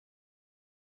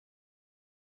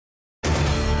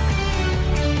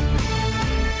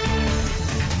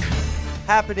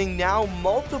Happening now,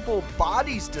 multiple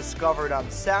bodies discovered on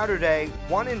Saturday,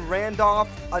 one in Randolph,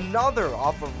 another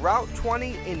off of Route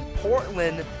 20 in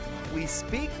Portland. We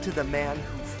speak to the man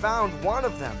who found one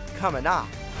of them coming up.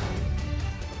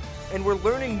 And we're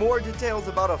learning more details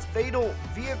about a fatal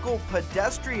vehicle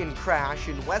pedestrian crash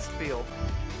in Westfield.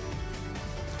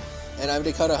 And I'm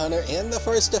Dakota Hunter in the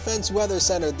First Defense Weather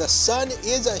Center. The sun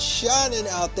is a-shining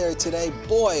out there today,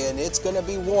 boy, and it's going to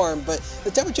be warm, but the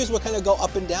temperatures will kind of go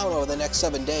up and down over the next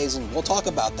 7 days, and we'll talk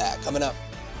about that coming up.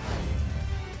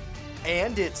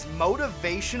 And it's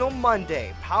Motivational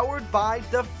Monday, powered by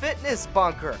the Fitness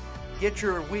Bunker. Get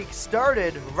your week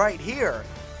started right here,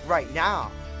 right now.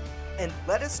 And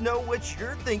let us know what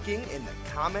you're thinking in the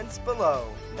comments below.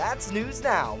 That's News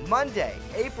Now, Monday,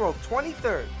 April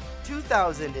 23rd.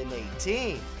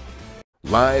 2018.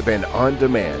 Live and on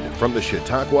demand from the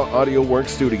Chautauqua Audio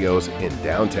Works studios in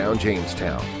downtown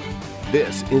Jamestown.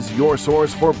 This is your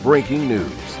source for breaking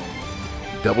news.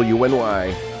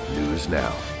 WNY News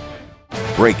Now.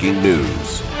 Breaking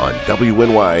news on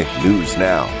WNY News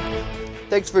Now.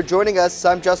 Thanks for joining us.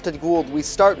 I'm Justin Gould. We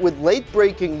start with late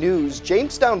breaking news.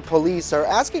 Jamestown police are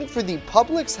asking for the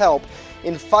public's help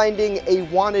in finding a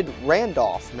wanted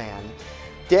Randolph man.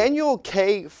 Daniel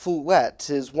K. Follett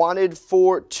is wanted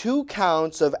for 2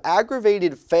 counts of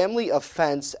aggravated family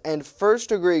offense and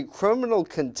first-degree criminal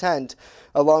contempt,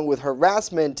 along with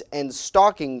harassment and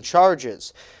stalking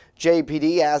charges.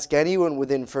 JPD asked anyone with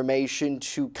information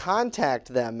to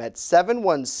contact them at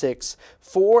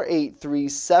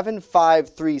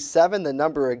 716-483-7537. The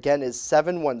number again is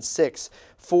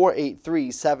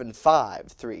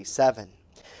 716-483-7537.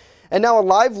 And now a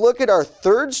live look at our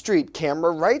 3rd Street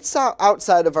camera right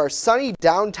outside of our sunny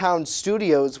downtown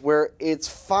studios, where it's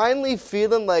finally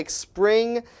feeling like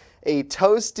spring, a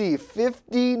toasty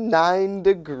 59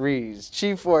 degrees.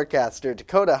 Chief Forecaster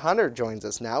Dakota Hunter joins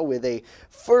us now with a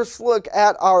first look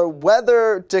at our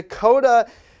weather. Dakota,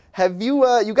 have you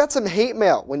got some hate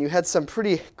mail when you had some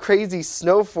pretty crazy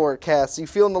snow forecasts? You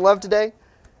feeling the love today?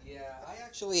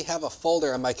 I actually have a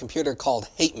folder on my computer called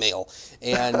Hate Mail,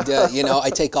 and you know, I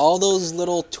take all those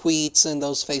little tweets and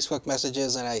those Facebook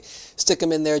messages and I stick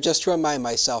them in there just to remind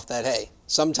myself that, hey,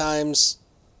 sometimes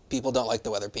people don't like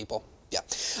the weather, people. Yeah.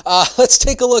 Let's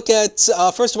take a look at,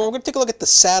 first of all, we're going to take a look at the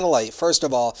satellite, first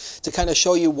of all, to kind of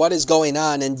show you what is going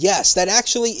on. And yes, that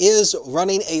actually is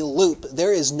running a loop.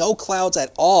 There is no clouds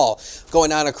at all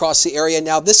going on across the area.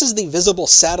 Now, this is the visible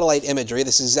satellite imagery.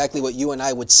 This is exactly what you and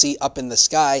I would see up in the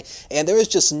sky. And there is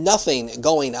just nothing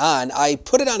going on. I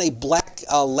put it on a black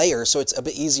layer so it's a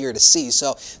bit easier to see.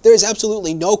 So there is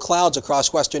absolutely no clouds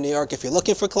across western New York. If you're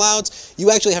looking for clouds,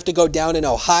 you actually have to go down in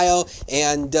Ohio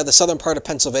and the southern part of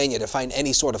Pennsylvania to find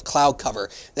any sort of cloud cover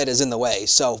that is in the way.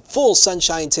 So full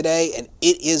sunshine today, and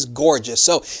it is gorgeous.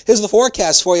 So here's the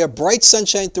forecast for you. Bright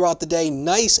sunshine throughout the day,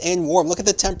 nice and warm. Look at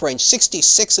the temp range,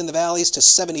 66 in the valleys to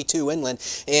 72 inland,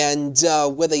 and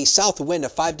with a south wind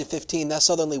of 5 to 15, that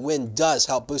southerly wind does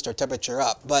help boost our temperature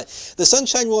up. But the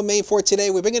sunshine will remain for today.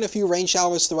 We bring in a few rain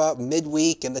showers throughout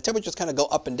midweek, and the temperatures kind of go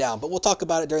up and down, but we'll talk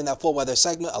about it during that full weather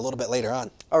segment a little bit later on.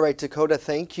 All right, Dakota,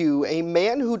 thank you. A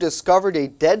man who discovered a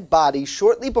dead body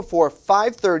shortly before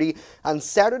 5:30 on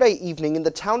Saturday evening in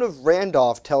the town of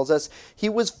Randolph tells us he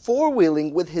was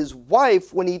four-wheeling with his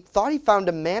wife when he thought he found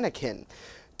a mannequin.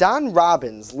 Don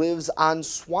Robbins lives on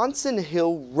Swanson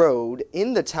Hill Road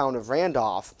in the town of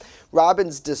Randolph.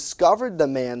 Robbins discovered the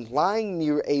man lying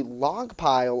near a log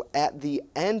pile at the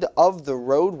end of the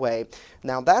roadway.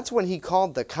 Now that's when he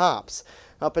called the cops.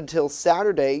 Up until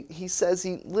Saturday, he says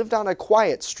he lived on a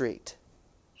quiet street.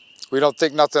 We don't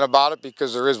think nothing about it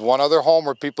because there is one other home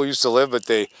where people used to live, but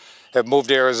they have moved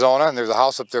to Arizona, and there's a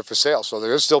house up there for sale. So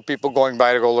there is still people going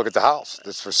by to go look at the house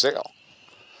that's for sale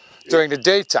during the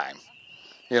daytime.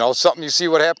 You know, something you see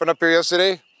what happened up here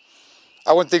yesterday.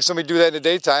 I wouldn't think somebody do that in the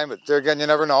daytime, but there again, you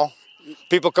never know.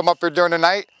 People come up here during the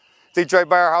night. They drive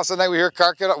by our house at night. We hear a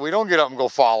car get up. We don't get up and go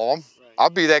follow them. I'll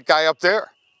be that guy up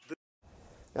there.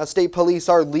 Now, state police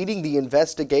are leading the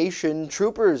investigation.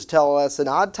 Troopers tell us an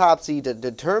autopsy to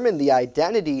determine the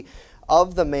identity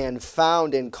of the man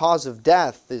found and cause of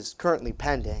death is currently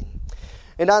pending.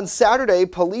 And on Saturday,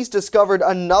 police discovered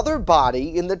another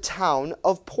body in the town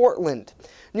of Portland.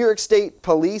 New York State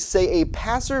police say a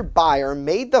passerby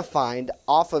made the find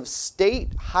off of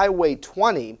State Highway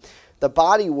 20. The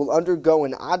body will undergo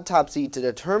an autopsy to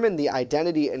determine the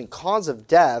identity and cause of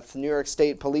death. New York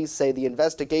State police say the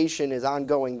investigation is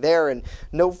ongoing there and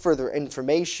no further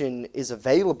information is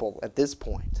available at this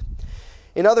point.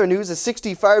 In other news, a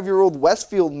 65-year-old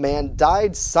Westfield man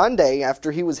died Sunday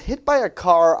after he was hit by a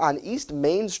car on East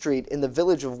Main Street in the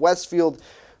village of Westfield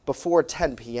before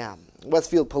 10 p.m.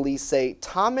 Westfield police say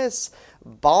Thomas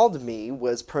Baldme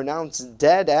was pronounced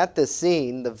dead at the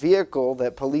scene. The vehicle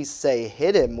that police say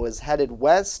hit him was headed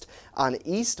west on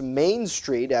East Main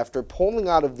Street after pulling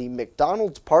out of the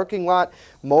McDonald's parking lot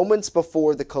moments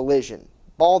before the collision.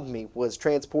 Baldme was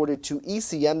transported to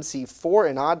ECMC for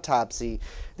an autopsy.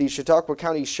 The Chautauqua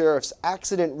County Sheriff's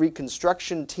Accident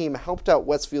Reconstruction Team helped out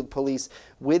Westfield Police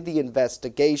with the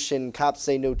investigation. Cops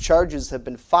say no charges have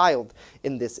been filed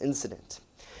in this incident.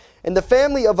 And the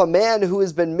family of a man who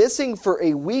has been missing for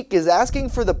a week is asking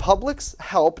for the public's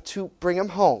help to bring him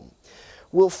home.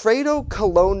 Wilfredo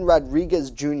Colon Rodriguez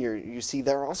Jr., you see,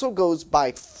 there also goes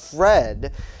by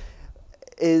Fred,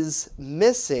 is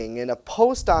missing. In a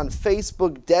post on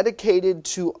Facebook dedicated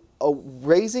to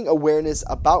raising awareness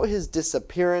about his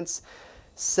disappearance,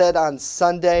 said on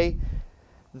Sunday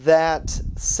that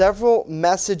several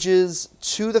messages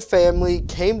to the family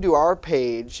came to our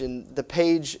page, and the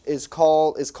page is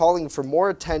calling for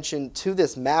more attention to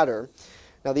this matter.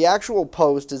 Now, the actual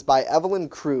post is by Evelyn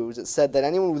Cruz. It said that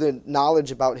anyone with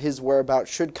knowledge about his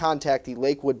whereabouts should contact the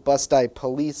Lakewood Bust-I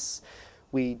Police.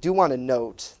 We do want to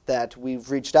note that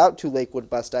we've reached out to Lakewood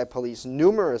Bust-I Police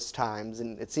numerous times,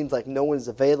 and it seems like no one is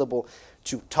available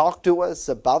to talk to us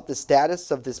about the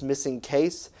status of this missing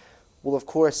case. We'll, of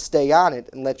course, stay on it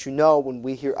and let you know when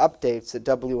we hear updates at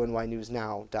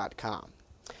WNYNewsNow.com.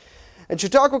 And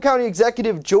Chautauqua County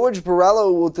Executive George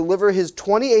Borrello will deliver his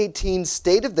 2018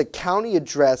 State of the County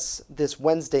address this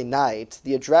Wednesday night.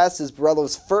 The address is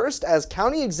Borrello's first as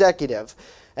county executive.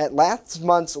 At last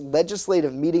month's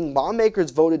legislative meeting,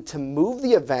 lawmakers voted to move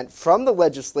the event from the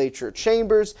legislature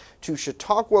chambers to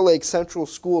Chautauqua Lake Central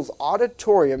School's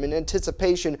auditorium in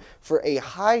anticipation for a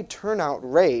high turnout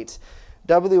rate.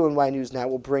 WNY News Now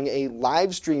will bring a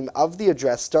live stream of the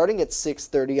address starting at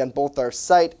 6:30 on both our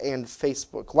site and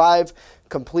Facebook Live.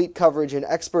 Complete coverage and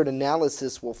expert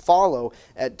analysis will follow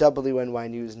at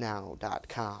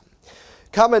WNYNewsNow.com.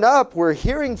 Coming up, we're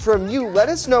hearing from you. Let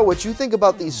us know what you think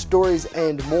about these stories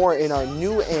and more in our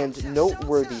new and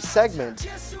noteworthy segment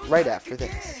right after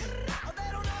this.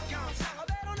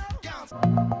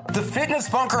 The Fitness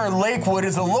Bunker in Lakewood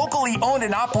is a locally owned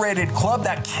and operated club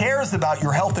that cares about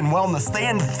your health and wellness. They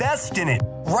invest in it.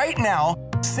 Right now,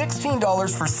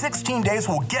 $16 for 16 days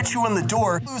will get you in the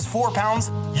door. Lose 4 pounds,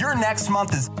 your next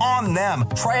month is on them.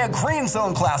 Try a green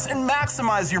zone class and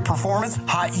maximize your performance.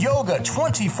 Hot yoga,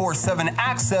 24/7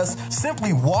 access.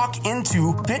 Simply walk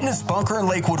into Fitness Bunker in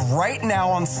Lakewood right now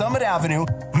on Summit Avenue.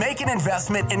 Make an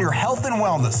investment in your health and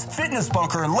wellness. Fitness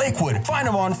Bunker in Lakewood. Find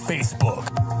them on Facebook.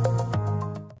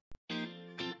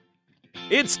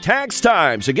 It's tax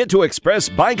time, so get to Express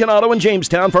Bike and Auto in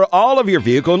Jamestown for all of your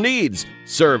vehicle needs.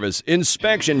 Service,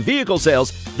 inspection, vehicle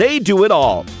sales, they do it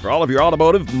all. For all of your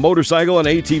automotive, motorcycle, and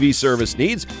ATV service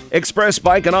needs, Express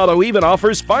Bike and Auto even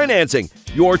offers financing.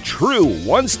 Your true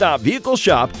one-stop vehicle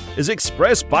shop is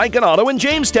Express Bike and Auto in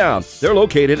Jamestown. They're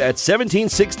located at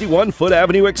 1761 Foot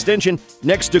Avenue Extension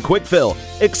next to Quick Fill.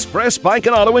 Express Bike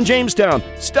and Auto in Jamestown.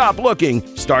 Stop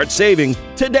looking, start saving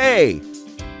today.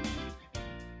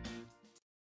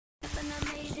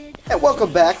 And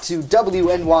welcome back to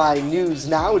WNY News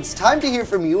Now. It's time to hear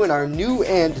from you in our new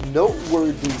and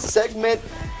noteworthy segment.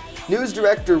 News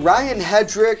Director Ryan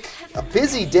Hedrick, a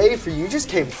busy day for you. Just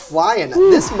came flying.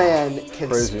 This man can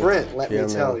Crazy. sprint, let me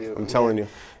tell you. I'm telling you.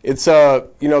 It's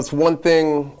it's one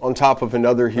thing on top of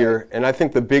another here, right. And I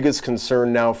think the biggest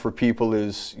concern now for people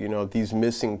is, these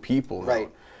missing people now. Right.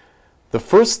 The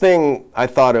first thing I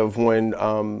thought of when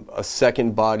a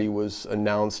second body was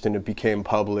announced and it became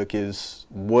public is,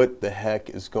 what the heck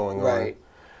is going on?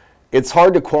 It's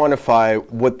hard to quantify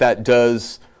what that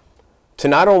does to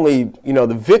not only, the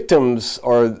victims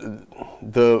are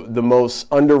the most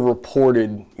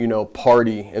underreported,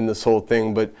 party in this whole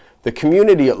thing, but the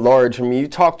community at large. I mean, you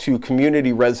talk to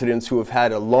community residents who have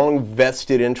had a long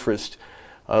vested interest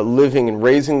living and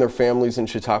raising their families in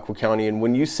Chautauqua County, and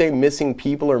when you say missing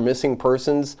people or missing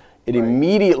persons, it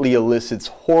immediately elicits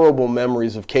horrible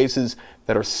memories of cases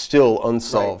that are still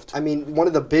unsolved. Right. I mean, one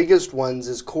of the biggest ones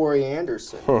is Corey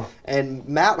Anderson. And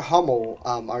Matt Hummel,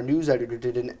 our news editor,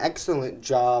 did an excellent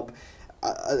job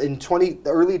in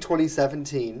early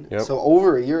 2017, so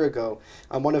over a year ago,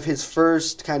 on one of his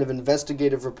first kind of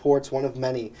investigative reports, one of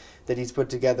many that he's put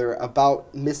together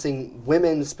about missing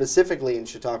women specifically in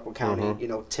Chautauqua County.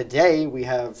 Today we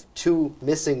have 2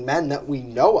 missing men that we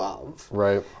know of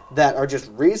that are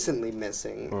just recently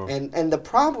missing. And the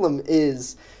problem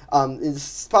is,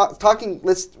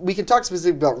 We can talk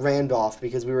specifically about Randolph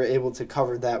because we were able to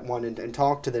cover that one and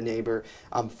talk to the neighbor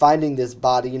finding this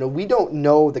body. You know, we don't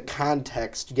know the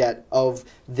context yet of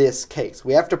this case.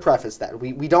 We have to preface that.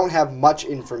 We don't have much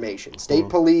information. State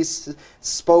police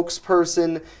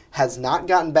spokesperson has not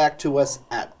gotten back to us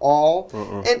at all.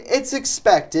 And it's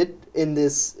expected in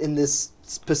this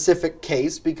specific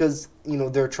case because, you know,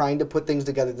 they're trying to put things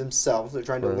together themselves. They're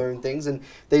trying to learn things, and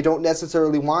they don't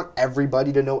necessarily want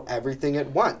everybody to know everything at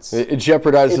once. It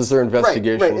jeopardizes their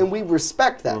investigation. Right, and we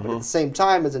respect that. But at the same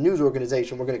time, as a news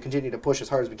organization, we're going to continue to push as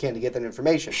hard as we can to get that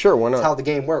information. Sure, why not? That's how the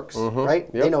game works, right?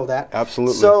 Yep. They know that.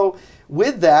 Absolutely. So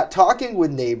with that, talking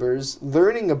with neighbors,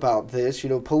 learning about this, you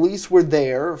know, police were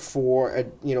there for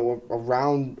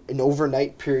around an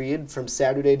overnight period from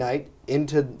Saturday night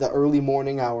into the early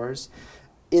morning hours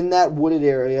in that wooded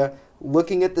area,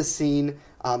 looking at the scene,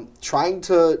 trying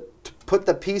to put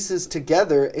the pieces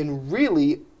together, and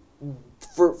really,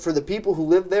 for the people who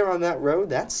live there on that road,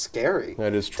 that's scary.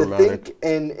 That is traumatic. To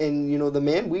think, and you know, the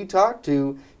man we talked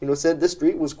to, you know, said the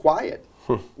street was quiet.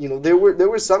 You know, there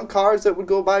were some cars that would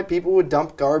go by, people would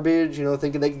dump garbage, you know,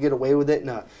 thinking they could get away with it in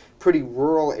a pretty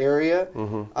rural area,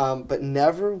 but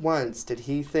never once did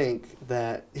he think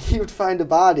that he would find a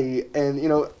body, and, you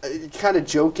know, kind of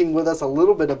joking with us a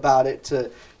little bit about it to,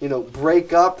 you know,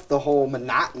 break up the whole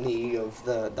monotony of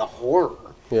the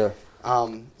horror. Yeah.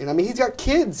 And I mean, he's got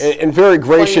kids. And very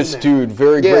gracious dude,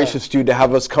 gracious dude to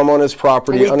have us come on his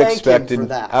property, and we unexpected. Thank him for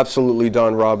that. Absolutely,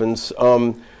 Don Robbins.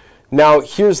 Now,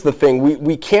 here's the thing.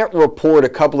 We can't report a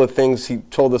couple of things he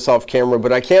told us off camera,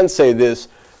 but I can say this.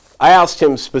 I asked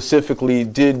him specifically,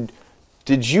 did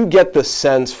you get the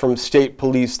sense from state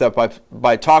police that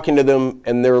by talking to them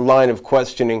and their line of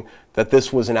questioning that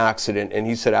this was an accident? And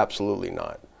he said, absolutely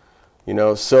not. You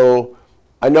know, so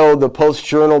I know the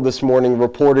Post-Journal this morning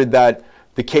reported that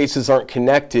the cases aren't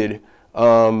connected.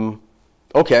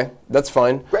 Okay, that's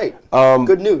fine. Great.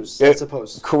 Good news, I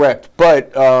suppose. Correct.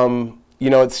 But, you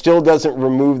know, it still doesn't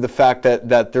remove the fact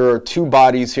that there are two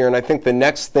bodies here. And I think the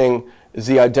next thing is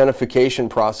the identification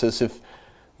process. If,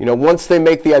 you know, once they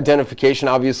make the identification,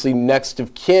 obviously next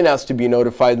of kin has to be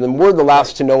notified, and then we're the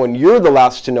last to know, and you're the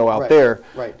last to know out there.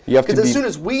 Right. You have to Because as soon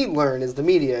as we learn as the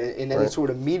media in any sort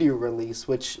of media release,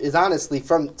 which is honestly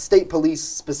from state police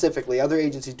specifically, other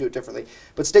agencies do it differently,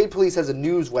 but state police has a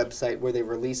news website where they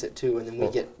release it too, and then we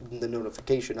get the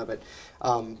notification of it.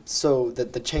 So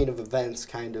that the chain of events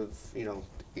kind of, you know,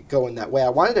 go in that way. I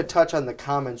wanted to touch on the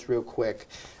comments real quick.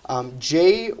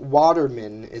 Jay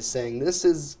Waterman is saying this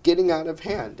is getting out of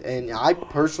hand, and I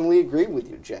personally agree with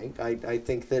you, Jay. I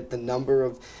think that the number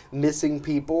of missing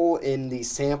people in the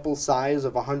sample size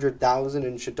of 100,000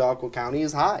 in Chautauqua County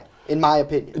is high, in my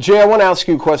opinion. Jay, I want to ask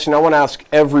you a question. I want to ask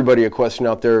everybody a question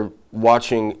out there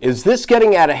watching. Is this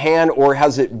getting out of hand, or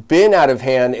has it been out of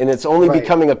hand and it's only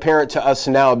becoming apparent to us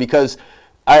now? Because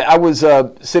I was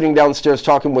sitting downstairs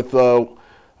talking with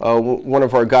one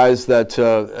of our guys that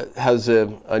has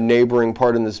a neighboring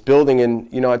part in this building, and,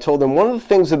 you know, I told him one of the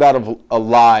things about a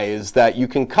lie is that you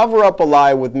can cover up a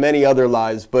lie with many other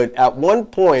lies, but at one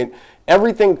point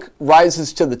everything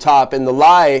rises to the top and the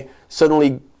lie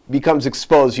suddenly becomes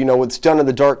exposed. You know, what's done in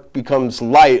the dark becomes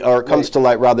light, or comes to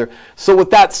light rather. So with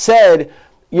that said,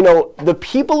 you know, the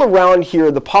people around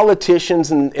here, the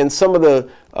politicians and some of the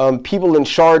people in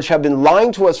charge have been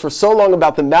lying to us for so long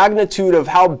about the magnitude of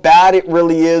how bad it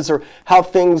really is, or how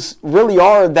things really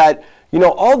are, that, you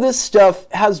know, all this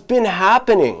stuff has been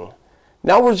happening.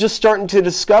 Now we're just starting to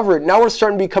discover it. Now we're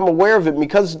starting to become aware of it,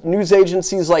 because news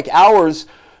agencies like ours,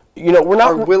 you know, we're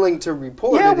not willing to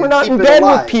report. Yeah, it we're not in bed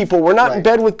with people. We're not in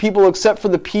bed with people except for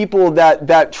the people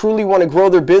that truly want to grow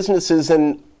their businesses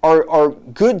and are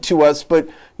good to us. But,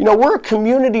 you know, we're a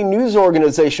community news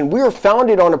organization. We are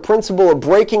founded on a principle of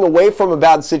breaking away from a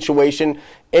bad situation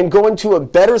and going to a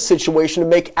better situation to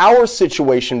make our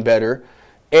situation better.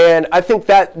 And I think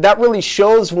that really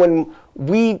shows when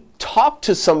we talk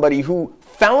to somebody who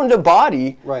found a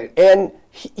body, and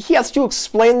he has to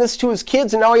explain this to his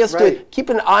kids, and now he has to keep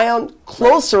an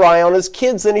closer eye on his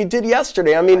kids than he did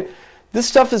yesterday. I mean, this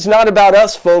stuff is not about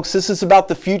us, folks. This is about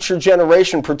the future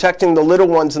generation, protecting the little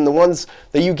ones and the ones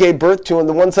that you gave birth to and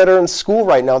the ones that are in school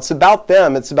right now. It's about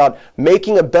them. It's about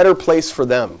making a better place for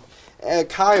them.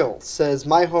 Kyle says,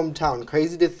 my hometown,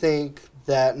 crazy to think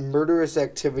that murderous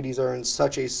activities are in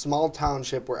such a small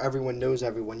township where everyone knows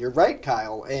everyone. You're right,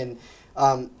 Kyle. And,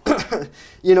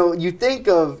 you know, you think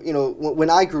of, you know, when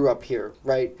I grew up here,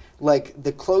 right? Like,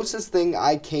 the closest thing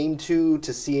I came to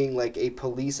seeing, like, a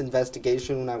police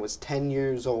investigation when I was 10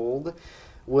 years old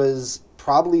was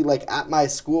probably like at my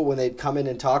school when they'd come in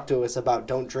and talk to us about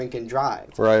don't drink and drive.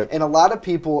 Right. And a lot of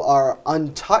people are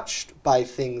untouched by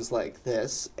things like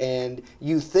this, and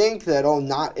you think that, oh,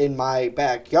 not in my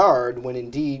backyard, when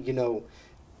indeed, you know,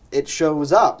 it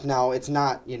shows up. Now, it's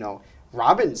not, you know,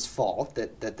 Robin's fault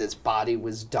that this body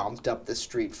was dumped up the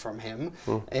street from him.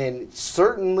 And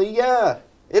certainly, yeah,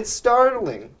 it's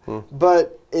startling.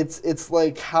 But it's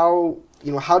like how,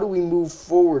 you know, how do we move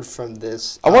forward from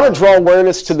this? I want to draw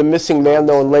awareness to the missing man,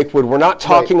 though, in Lakewood. We're not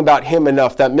talking about him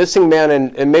enough. That missing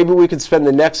man, and maybe we could spend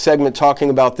the next segment talking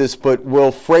about this, but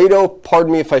Wilfredo,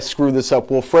 pardon me if I screw this up,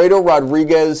 Wilfredo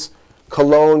Rodriguez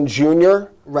Colon Jr.,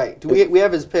 right. Do we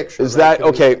have his picture? Is that,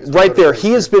 okay, right there.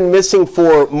 He has been missing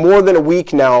for more than a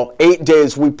week now, 8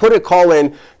 days. We put a call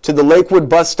in to the Lakewood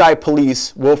Bust-I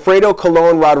Police, Wilfredo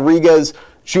Colon Rodriguez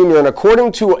Jr., and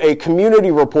according to a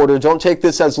community reporter, don't take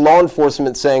this as law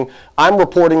enforcement saying, I'm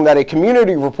reporting that a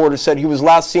community reporter said he was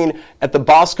last seen at the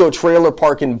Bosco Trailer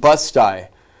Park in Bust-I.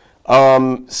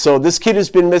 So this kid has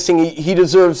been missing. He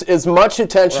deserves as much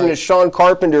attention as Sean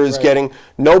Carpenter is getting.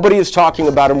 Nobody is talking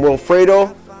about him.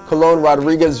 Wilfredo Colon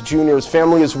Rodriguez Jr., his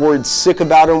family is worried sick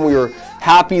about him. We are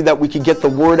happy that we could get the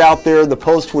word out there. The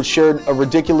post was shared a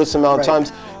ridiculous amount of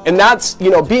times. And that's,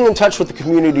 you know, being in touch with the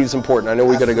community is important. I know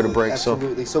we got to go to break.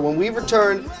 Absolutely. So when we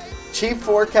return, Chief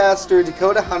Forecaster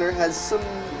Dakota Hunter has some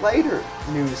lighter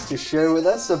news to share with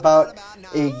us about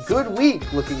a good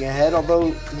week looking ahead,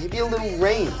 although maybe a little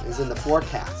rain is in the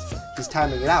forecast. He's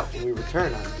timing it out when we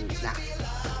return on News Now.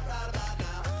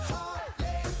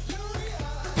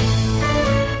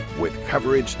 With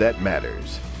coverage that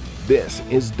matters, this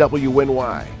is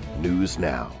WNY News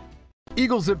Now.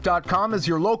 EagleZip.com is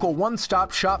your local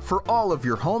one-stop shop for all of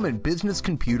your home and business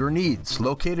computer needs.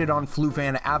 Located on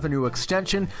Fluvan Avenue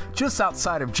Extension, just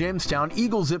outside of Jamestown,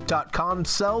 EagleZip.com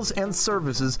sells and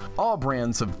services all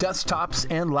brands of desktops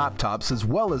and laptops, as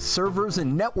well as servers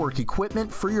and network equipment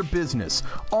for your business.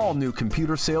 All new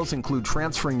computer sales include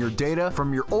transferring your data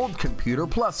from your old computer,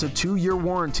 plus a 2-year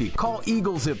warranty. Call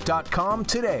EagleZip.com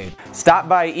today. Stop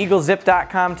by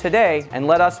EagleZip.com today and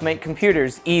let us make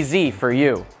computers easy for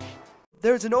you.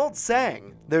 There's an old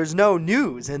saying, there's no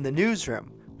news in the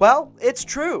newsroom. Well, it's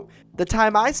true. The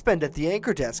time I spend at the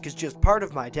anchor desk is just part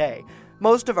of my day.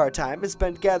 Most of our time is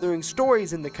spent gathering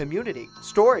stories in the community,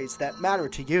 stories that matter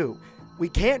to you. We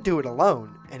can't do it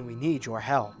alone, and we need your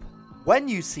help. When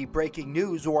you see breaking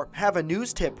news or have a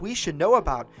news tip we should know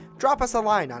about, drop us a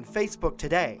line on Facebook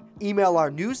today, email our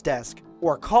news desk,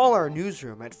 or call our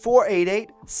newsroom at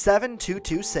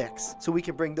 488-7226 so we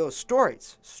can bring those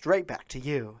stories straight back to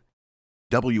you.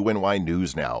 WNY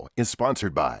News Now is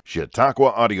sponsored by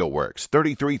Chautauqua Audio Works,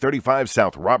 3335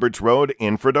 South Roberts Road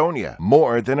in Fredonia.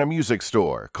 More than a music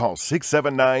store. Call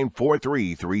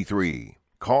 679-4333.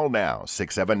 Call now,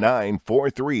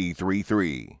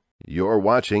 679-4333. You're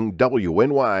watching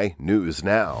WNY News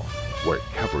Now, where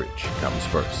coverage comes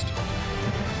first.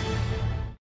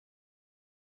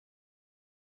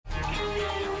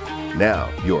 Now,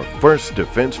 your first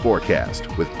defense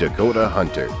forecast with Dakota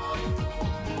Hunter.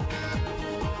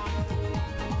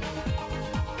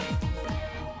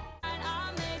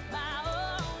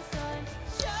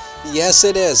 Yes,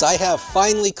 it is. I have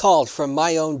finally called from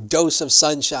my own dose of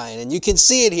sunshine, and you can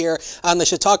see it here on the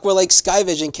Chautauqua Lake Sky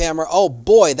Vision camera. Oh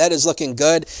boy, that is looking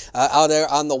good out there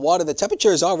on the water. The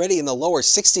temperature is already in the lower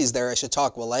 60s there at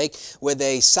Chautauqua Lake with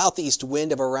a southeast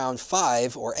wind of around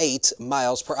 5 or 8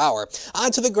 miles per hour. On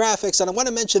to the graphics, and I want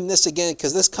to mention this again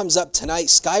because this comes up tonight.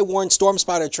 Skywarn Storm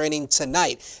Spotter training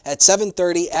tonight at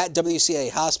 7:30 at WCA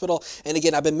Hospital. And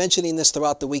again, I've been mentioning this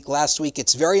throughout the week. Last week,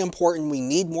 it's very important. We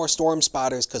need more storm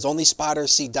spotters because only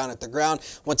spotters see down at the ground.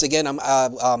 Once again, I'm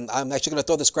actually going to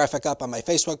throw this graphic up on my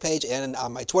Facebook page and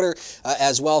on my Twitter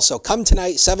as well. So come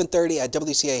tonight, 7:30 at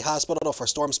WCA Hospital for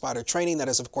storm spotter training. That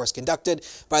is, of course, conducted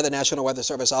by the National Weather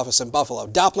Service office in Buffalo.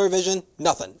 Doppler vision,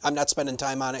 nothing. I'm not spending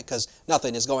time on it because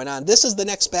nothing is going on. This is the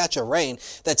next batch of rain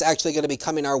that's actually going to be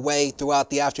coming our way throughout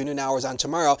the afternoon hours on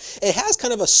tomorrow. It has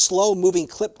kind of a slow moving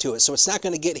clip to it, so it's not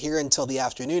going to get here until the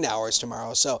afternoon hours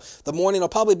tomorrow. So the morning will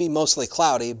probably be mostly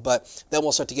cloudy, but then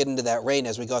we'll start to get into that rain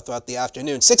as we go throughout the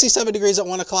afternoon. 67 degrees at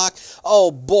 1 o'clock.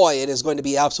 Oh boy, it is going to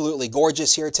be absolutely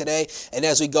gorgeous here today. And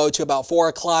as we go to about 4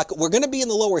 o'clock, we're going to be in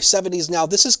the lower 70s now.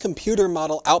 This is computer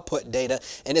model output data,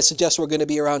 and it suggests we're going to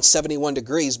be around 71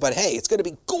 degrees. But hey, it's going to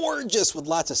be gorgeous with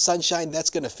lots of sunshine. That's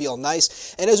going to feel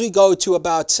nice. And as we go to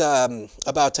about 9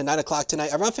 o'clock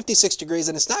tonight, around 56 degrees,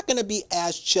 and it's not going to be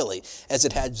as chilly as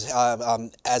it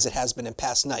has been in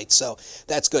past nights. So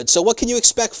that's good. So what can you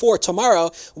expect for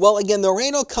tomorrow? Well, again, the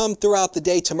rain will come throughout the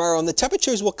day tomorrow, and the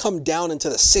temperatures will come down into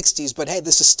the 60s, but hey,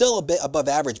 this is still a bit above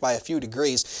average by a few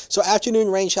degrees. So afternoon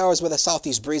rain showers with a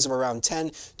southeast breeze of around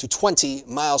 10 to 20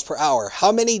 miles per hour.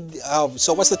 How many,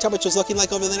 so what's the temperatures looking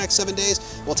like over the next 7 days?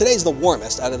 Well, today's the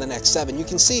warmest out of the next 7. You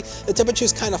can see the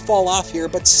temperatures kind of fall off here,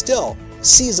 but still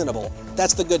seasonable.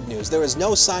 That's the good news. There is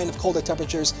no sign of colder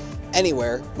temperatures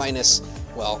anywhere, minus,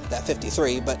 well, that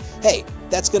 53, but hey,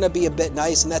 that's going to be a bit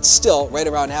nice, and that's still right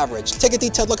around average. Take a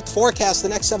detailed look at the forecast. The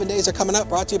next 7 days are coming up,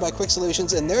 brought to you by Quick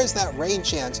Solutions, and there's that rain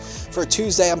chance for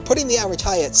Tuesday. I'm putting the average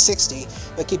high at 60,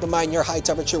 but keep in mind your high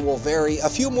temperature will vary. A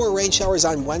few more rain showers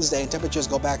on Wednesday, and temperatures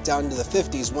go back down to the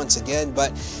 50s once again,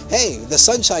 but hey, the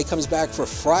sunshine comes back for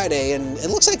Friday, and it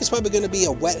looks like it's probably going to be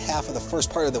a wet half of the first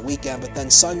part of the weekend, but then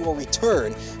sun will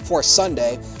return for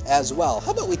Sunday as well.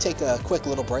 How about we take a quick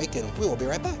little break, and we will be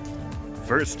right back.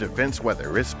 First Defense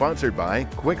Weather is sponsored by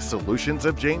Quick Solutions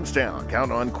of Jamestown.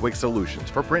 Count on Quick Solutions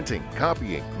for printing,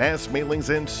 copying, mass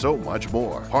mailings, and so much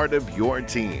more. Part of your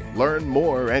team. Learn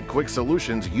more at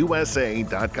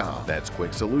QuickSolutionsUSA.com. That's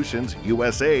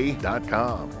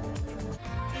QuickSolutionsUSA.com.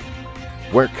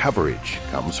 Where coverage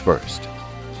comes first.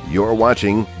 You're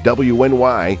watching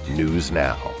WNY News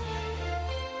Now.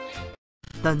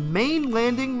 The Main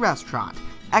Landing Restaurant.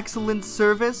 Excellent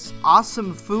service,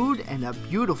 awesome food, and a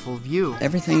beautiful view.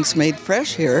 Everything's made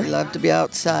fresh here. We love to be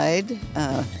outside,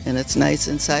 and it's nice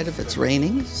inside if it's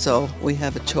raining, so we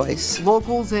have a choice.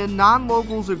 Locals and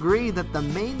non-locals agree that the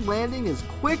Main Landing is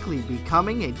quickly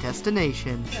becoming a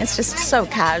destination. It's just so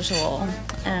casual,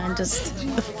 and just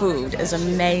the food is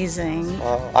amazing.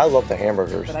 I love the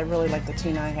hamburgers. But I really like the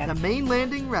tuna I had. The Main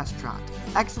Landing Restaurant.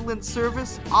 Excellent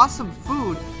service, awesome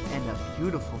food, and a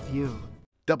beautiful view.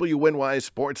 WNY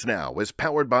Sports Now is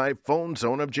powered by Phone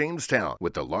Zone of Jamestown.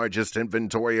 With the largest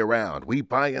inventory around, we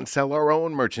buy and sell our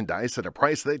own merchandise at a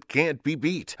price that can't be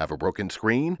beat. Have a broken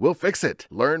screen? We'll fix it.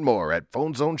 Learn more at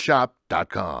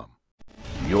PhoneZoneShop.com.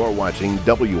 You're watching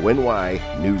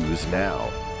WNY News Now,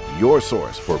 your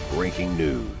source for breaking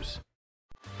news.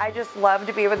 I just love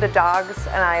to be with the dogs,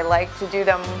 and I like to do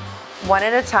them one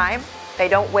at a time. They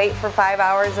don't wait for 5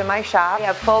 hours in my shop. We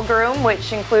have full groom,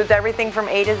 which includes everything from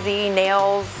A to Z,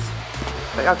 nails,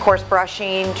 of course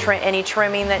brushing, any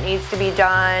trimming that needs to be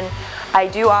done. I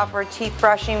do offer teeth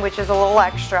brushing, which is a little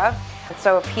extra.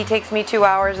 So if he takes me 2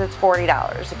 hours, it's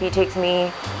 $40. If he takes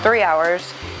me 3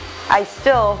 hours, I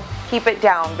still keep it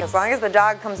down. As long as the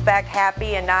dog comes back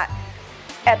happy and not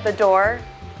at the door,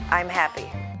 I'm happy.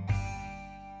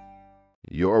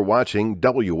 You're watching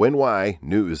WNY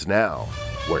News Now,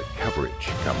 where coverage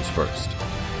comes first.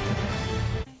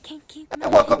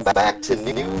 And welcome back to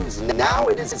News Now.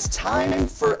 It is time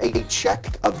for a check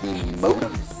of the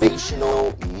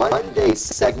Motivational Monday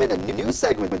segment, a new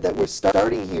segment that we're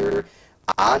starting here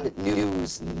on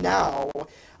News Now.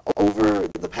 Over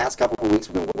the past couple of weeks,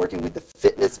 we've been working with the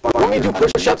Fitness Bunker. Want me to do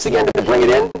push-ups again to bring it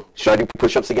in? Should I do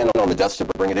push-ups again on the dust to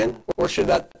bring it in? Or should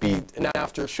that be an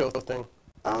after-show thing?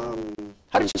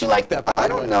 How did you like that? I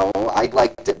don't know. I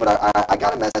liked it, but I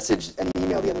got a message, an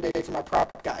email the other day from our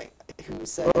prop guy who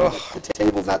said that the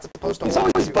table's not supposed to He's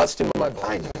always busting my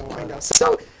balls. I know.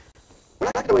 So,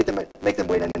 we're not going to make them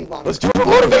wait any longer. Let's do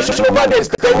Motivational Mondays,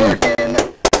 baby! Working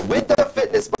with the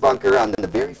Fitness Bunker on the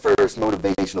very first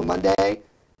Motivational Monday,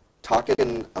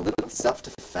 talking a little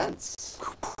self-defense.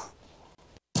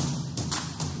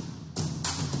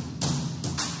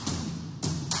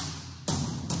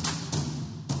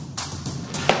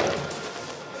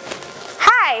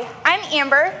 Hi, I'm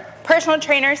Amber, personal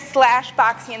trainer /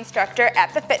 boxing instructor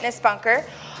at the Fitness Bunker.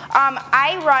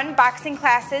 I run boxing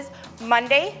classes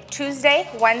Monday, Tuesday,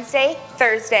 Wednesday,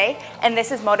 Thursday, and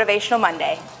this is Motivational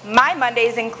Monday. My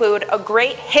Mondays include a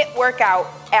great HIIT workout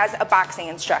as a boxing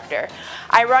instructor.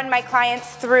 I run my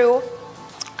clients through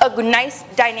a nice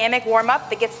dynamic warm-up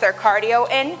that gets their cardio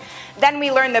in. Then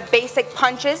we learn the basic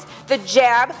punches, the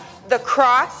jab, the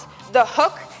cross, the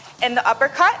hook, and the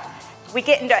uppercut. We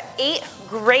get into 8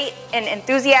 great and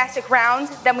enthusiastic rounds.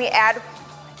 Then we add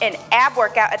an ab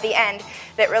workout at the end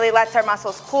that really lets our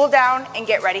muscles cool down and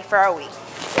get ready for our week.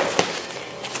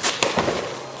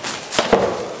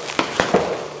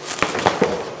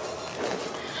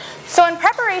 So in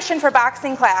preparation for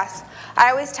boxing class, I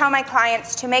always tell my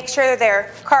clients to make sure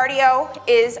their cardio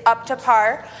is up to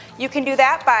par. You can do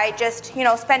that by just,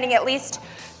 spending at least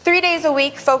 3 days a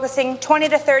week focusing 20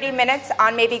 to 30 minutes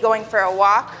on maybe going for a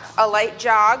walk, a light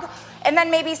jog, and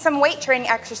then maybe some weight training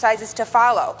exercises to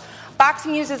follow.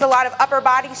 Boxing uses a lot of upper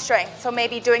body strength, so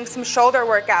maybe doing some shoulder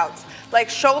workouts like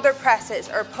shoulder presses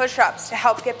or push-ups to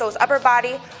help get those upper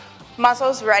body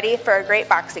muscles ready for a great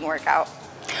boxing workout.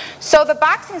 So the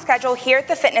boxing schedule here at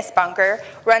the Fitness Bunker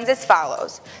runs as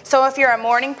follows. So if you're a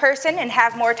morning person and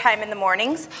have more time in the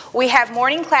mornings, we have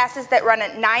morning classes that run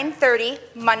at 9:30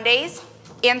 Mondays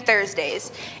and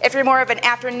Thursdays. If you're more of an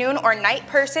afternoon or night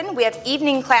person, we have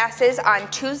evening classes on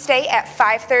Tuesday at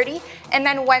 5:30 and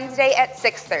then Wednesday at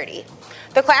 6:30.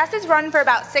 The classes run for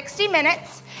about 60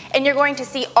 minutes, and you're going to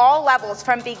see all levels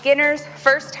from beginners,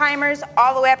 first timers,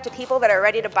 all the way up to people that are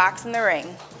ready to box in the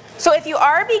ring. So if you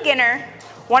are a beginner,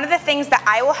 one of the things that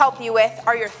I will help you with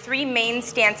are your 3 main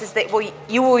stances that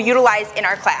you will utilize in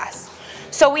our class.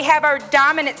 So we have our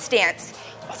dominant stance.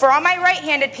 For all my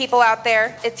right-handed people out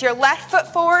there, it's your left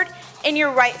foot forward and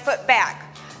your right foot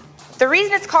back. The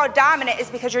reason it's called dominant is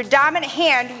because your dominant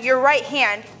hand, your right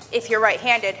hand, if you're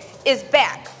right-handed, is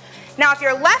back. Now if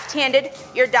you're left-handed,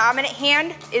 your dominant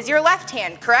hand is your left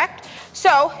hand, correct?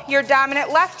 So your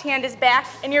dominant left hand is back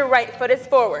and your right foot is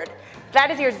forward.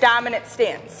 That is your dominant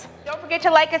stance. Don't forget to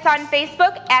like us on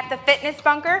Facebook at The Fitness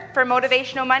Bunker for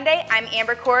Motivational Monday. I'm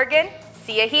Amber Corrigan.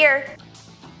 See you here.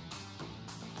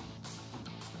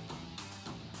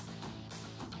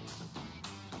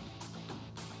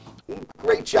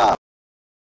 Great job.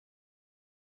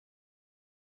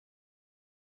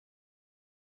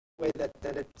 Way that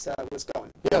it was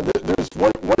going. Yeah, there's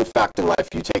one fact in life: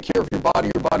 you take care of your body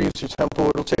is your temple.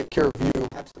 It'll take care of you.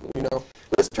 Absolutely. You know.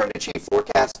 Let's turn to Chief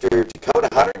Forecaster Dakota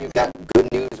Hutter. You've got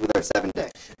good news with our 7-day.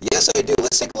 Yes, I do.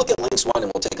 Let's take a look at Links 1,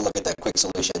 and we'll take a look at that quick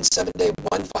solution 7-day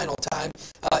one final time.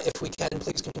 If we can,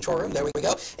 please, control room. There we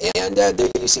go. And there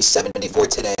you see 74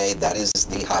 today. That is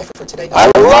the high for today. I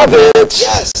love it.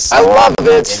 Yes. I love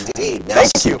it. Indeed. Now,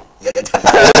 thank you.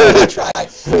 Try.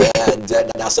 And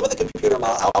now some of the computer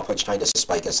output's trying to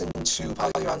spike us into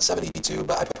probably around 72,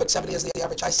 but I put 70 as the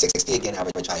average high, 60 again,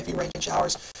 average high if you range in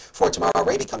showers for tomorrow.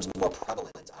 Rain becomes more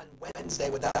prevalent on Wednesday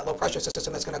with that low pressure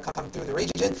system that's going to come through the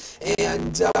region.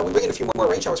 And we bring in a few more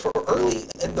rain showers for early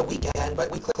in the weekend, but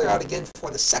we clear out again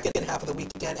for the second half of the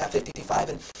weekend at 55.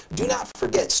 And do not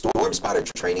forget, Storm Spotter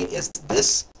training is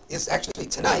actually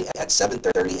tonight at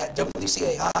 7:30 at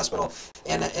WCA Hospital,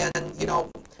 and you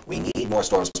know, we need more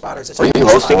storm spotters. Are you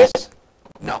hosting it?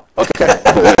 No. Okay.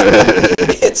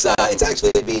 It's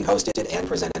actually being hosted and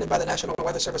presented by the National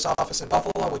Weather Service office in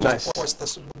Buffalo, which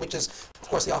is of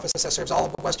course the office that serves all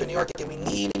of Western New York. And we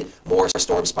need more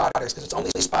storm spotters because it's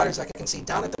only spotters that can see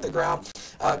down at the ground.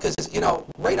 Because you know,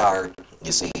 radar,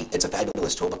 you see, it's a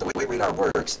fabulous tool, but the way radar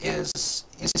works is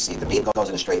you see the beam goes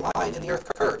in a straight line and the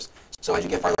Earth curves. So as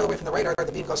you get farther away from the radar,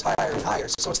 the beam goes higher and higher.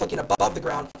 So it's looking above the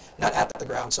ground, not at the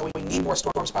ground. So we need more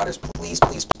storm spotters. Please,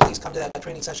 please, please come to that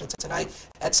training session tonight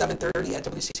at 7:30 at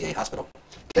WCCA Hospital.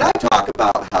 Can I talk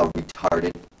about how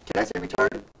retarded? Can I say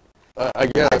retarded? I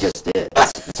guess. I just did.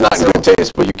 It's not in good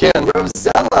taste, but you can.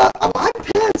 Rosella, I'm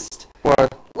pissed.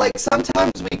 What? Like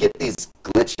sometimes we get these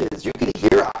glitches. You can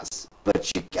hear us, but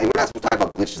and we're not supposed to talk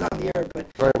about glitches on the air.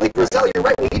 But like Rosella, you're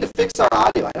right. We need to fix our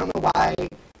audio. I don't know why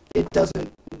it doesn't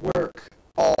work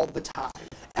all the time.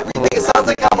 Everything it sounds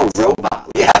like I'm a robot.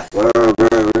 Yeah.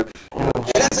 And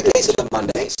that's the case of the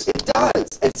Mondays. It does.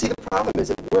 And see, the problem is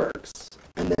it works.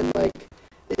 And then, like,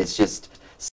 it's just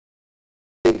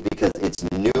because it's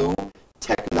new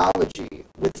technology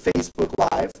with Facebook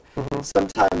Live.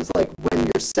 Sometimes, like, when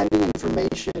you're sending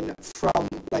information from,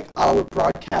 like, our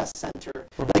broadcast center,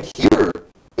 like here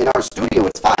in our studio,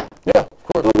 it's fine. Yeah, of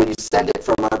course. But when you send it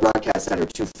from our broadcast center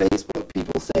to Facebook,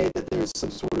 people say that there's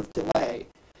some sort of delay.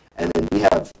 And then we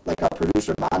have, like, our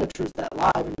producer monitors that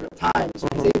live in real time, so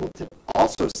he's able to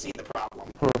also see the problem.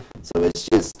 So it's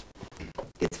just,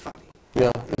 it's funny. Yeah,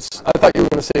 I thought you were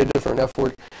going to say a different F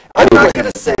word. I'm not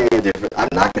going to say a different, I'm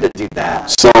not going to do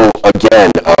that. So,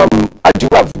 again, I do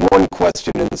have one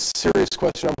question, and it's a serious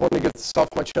question. I'm going to get this off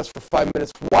my chest for 5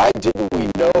 minutes. Why didn't we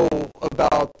know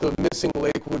about the missing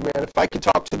Lakewood man? If I could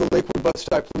talk to the Lakewood bus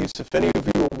stop police, if any of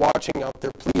you are watching out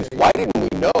there, please, why didn't we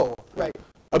know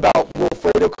about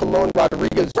Wilfredo Colon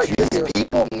Rodriguez Jr.? Because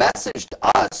people messaged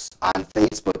us on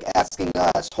Facebook asking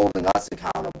us, holding us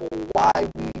accountable, why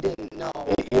we didn't know,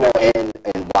 you know, and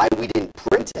why we didn't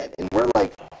print it. And we're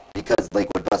like, because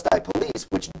Lakewood Bus Stop Police,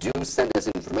 which do send us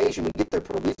information, we get their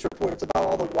police reports about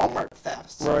all the Walmart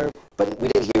thefts. Right. But we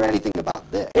didn't hear anything about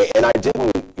this. And I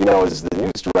didn't, you know, as the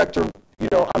news director, you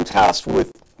know, I'm tasked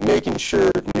with making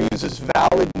sure news is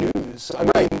valid news. I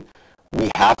mean, we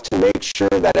have to make sure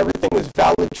that everything is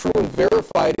valid, true, and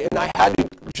verified. And I had to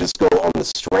just go on the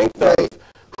strength of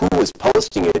who was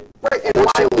posting it. Right. And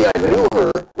fortunately, I knew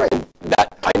her. Right. And that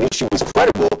I knew she was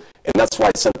credible, and that's why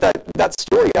I sent that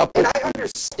story out. And I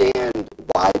understand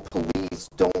why police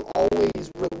don't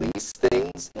always release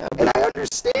things. Yeah, and I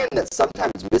understand that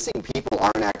sometimes missing people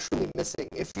aren't actually missing.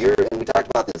 If you're, and we talked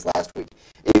about this last week,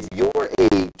 if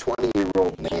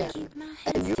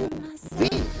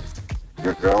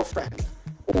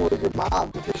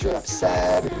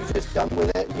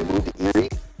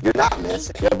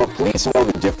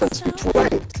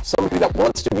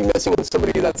to be messing with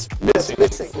somebody that's missing.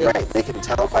 Right. They can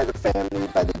tell by the family,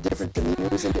 by the different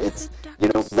demeanors, and it's, you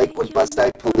know, Lakewood Bus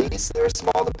Eye Police, they're a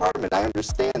small department. I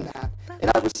understand that,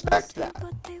 and I respect that.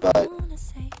 But,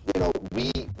 you know,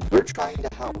 we're trying to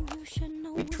help.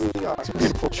 We truly are. It's a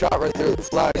beautiful shot right there with the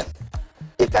flag.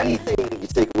 If anything you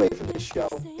take away from this show,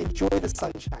 enjoy the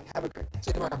sunshine. Have a great day. See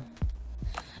you tomorrow.